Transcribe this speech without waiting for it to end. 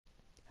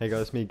Hey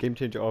guys, it's me, Game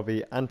Changer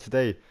RV, and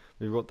today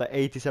we've got the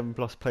 87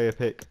 plus player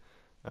pick.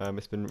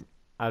 It's been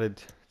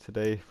added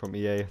today from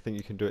EA. I think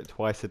you can do it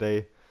twice a day.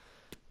 It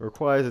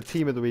requires a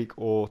team of the week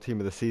or team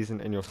of the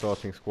season in your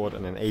starting squad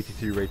and an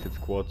 82 rated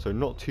squad, so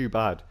not too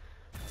bad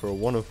for a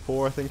 1 of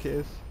 4, I think it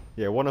is.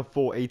 Yeah, 1 of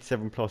 4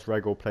 87 plus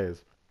regular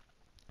players.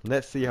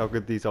 Let's see how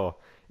good these are.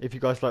 If you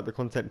guys like the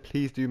content,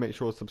 please do make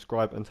sure to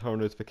subscribe and turn on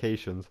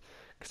notifications,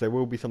 because there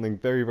will be something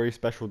very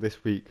special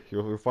this week.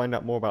 You'll find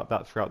out more about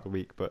that throughout the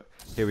week, but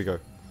here we go.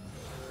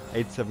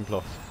 87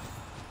 plus.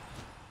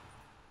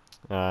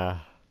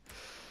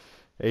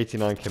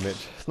 89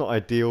 Kimmich. It's not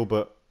ideal,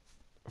 but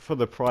for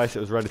the price it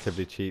was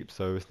relatively cheap,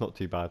 so it's not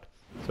too bad.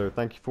 So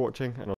thank you for watching, and